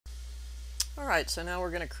Alright, so now we're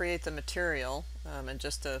going to create the material, and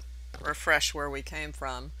just to refresh where we came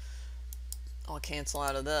from, I'll cancel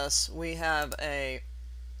out of this. We have a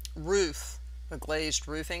roof, a glazed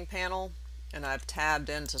roofing panel, and I've tabbed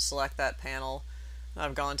in to select that panel.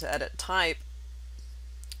 I've gone to edit type,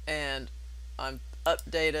 and I've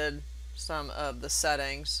updated some of the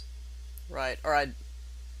settings, right, or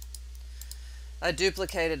I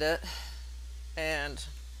duplicated it and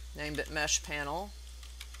named it mesh panel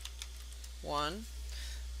 1,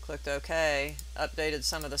 clicked OK, updated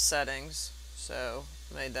some of the settings, so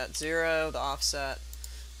made that 0, the offset,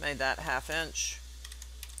 made that 1/2 inch,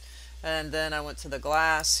 and then I went to the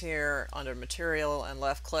glass here under material and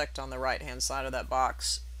left clicked on the right hand side of that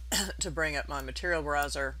box to bring up my material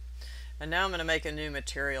browser, and now I'm going to make a new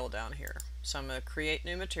material down here. So I'm going to create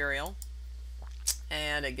new material,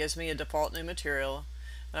 and it gives me a default new material,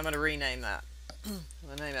 and I'm going to rename that. I'm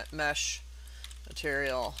going to name it mesh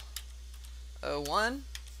material 01,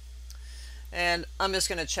 and I'm just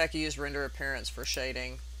going to check use render appearance for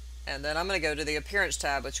shading, and then I'm going to go to the appearance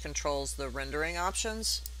tab, which controls the rendering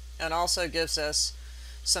options and also gives us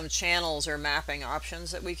some channels or mapping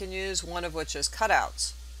options that we can use, one of which is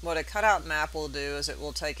cutouts. What a cutout map will do is it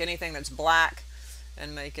will take anything that's black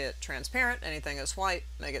and make it transparent, anything that's white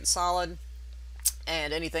make it solid,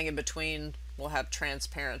 and anything in between will have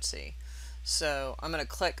transparency. So I'm going to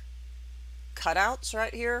click cutouts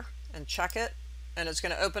right here and check it, and it's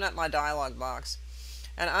going to open up my dialog box,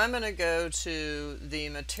 and I'm going to go to the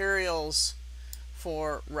materials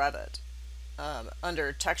for Revit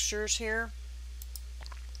under textures here,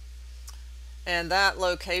 and that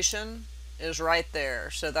location is right there.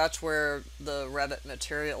 So that's where the Revit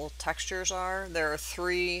material textures are. There are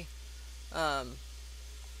 3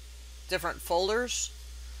 different folders,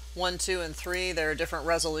 1, 2, and 3. There are different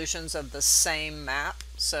resolutions of the same map,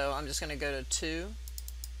 so I'm just going to go to 2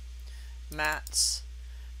 mats,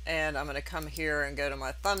 and I'm going to come here and go to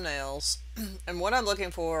my thumbnails, and what I'm looking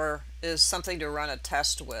for is something to run a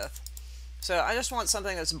test with. So I just want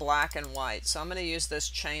something that's black and white, so I'm going to use this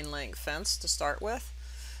chain link fence to start with.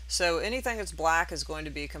 So anything that's black is going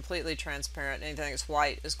to be completely transparent, anything that's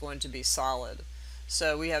white is going to be solid.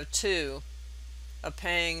 So we have 2, a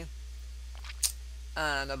ping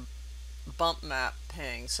and a bump map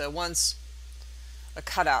ping. So one's a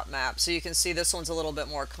cutout map, so you can see this one's a little bit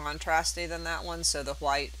more contrasty than that one, so the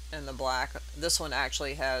white and the black. This one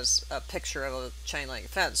actually has a picture of a chain link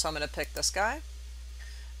fence, so I'm going to pick this guy,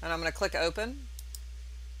 and I'm going to click open,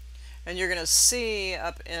 and you're going to see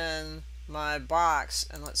up in my box,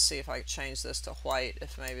 and let's see if I can change this to white,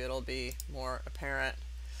 if maybe it'll be more apparent.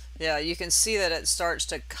 Yeah, you can see that it starts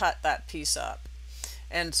to cut that piece up.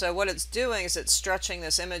 And so what it's doing is it's stretching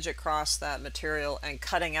this image across that material and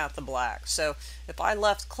cutting out the black. So if I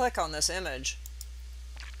left click on this image,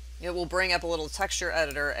 it will bring up a little texture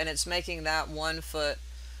editor, and it's making that 1 foot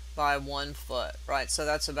by 1 foot, right? So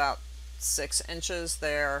that's about 6 inches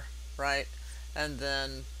there, right? And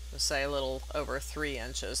then let's say a little over 3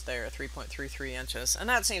 inches there, 3.33 inches. And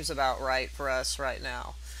that seems about right for us right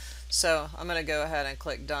now. So I'm going to go ahead and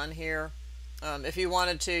click done here. If you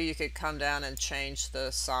wanted to, you could come down and change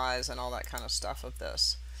the size and all that kind of stuff of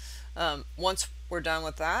this. Once we're done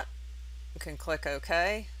with that, you can click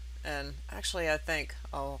OK, and actually I think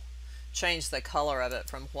I'll change the color of it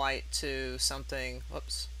from white to something,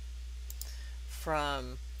 whoops,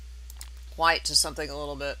 from white to something a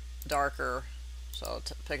little bit darker. So I'll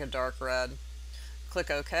pick a dark red,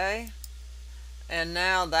 click OK, and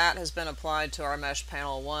now that has been applied to our mesh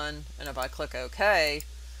panel 1, and if I click OK,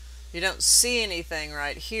 you don't see anything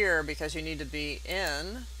right here because you need to be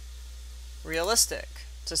in realistic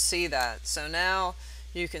to see that. So now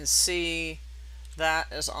you can see that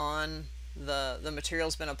is on the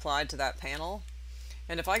material's been applied to that panel.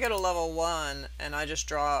 And if I go to level 1 and I just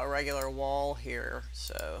draw a regular wall here,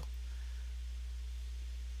 so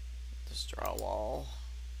just draw a wall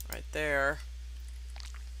right there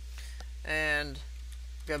and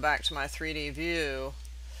go back to my 3D view,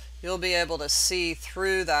 you'll be able to see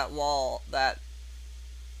through that wall, that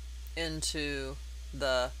into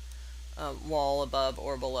the wall above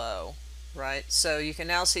or below, right? So you can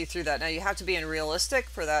now see through that. Now you have to be in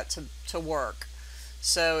realistic for that to work.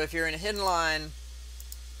 So if you're in a hidden line,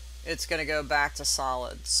 it's going to go back to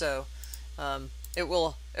solid. So it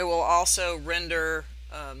will also render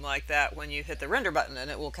like that when you hit the render button,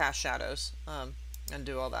 and it will cast shadows and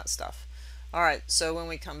do all that stuff. Alright, so when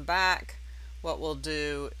we come back, what we'll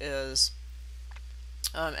do is,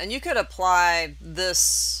 and you could apply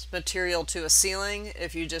this material to a ceiling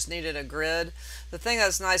if you just needed a grid. The thing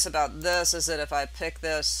that's nice about this is that if I pick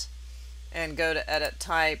this and go to edit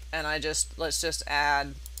type, and let's just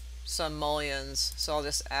add some mullions, so I'll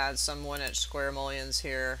just add some 1-inch square mullions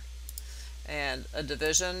here and a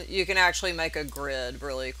division. You can actually make a grid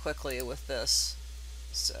really quickly with this.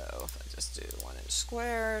 So if I just do 1-inch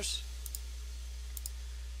squares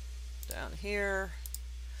down here,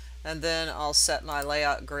 and then I'll set my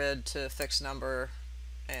layout grid to fixed number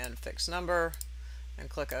and fixed number and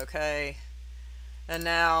click OK. And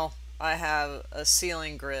now I have a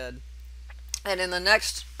ceiling grid. And in the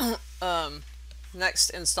next next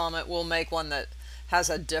installment, we'll make one that has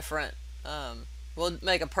a different, we'll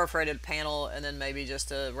make a perforated panel and then maybe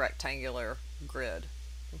just a rectangular grid.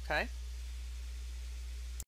 Okay.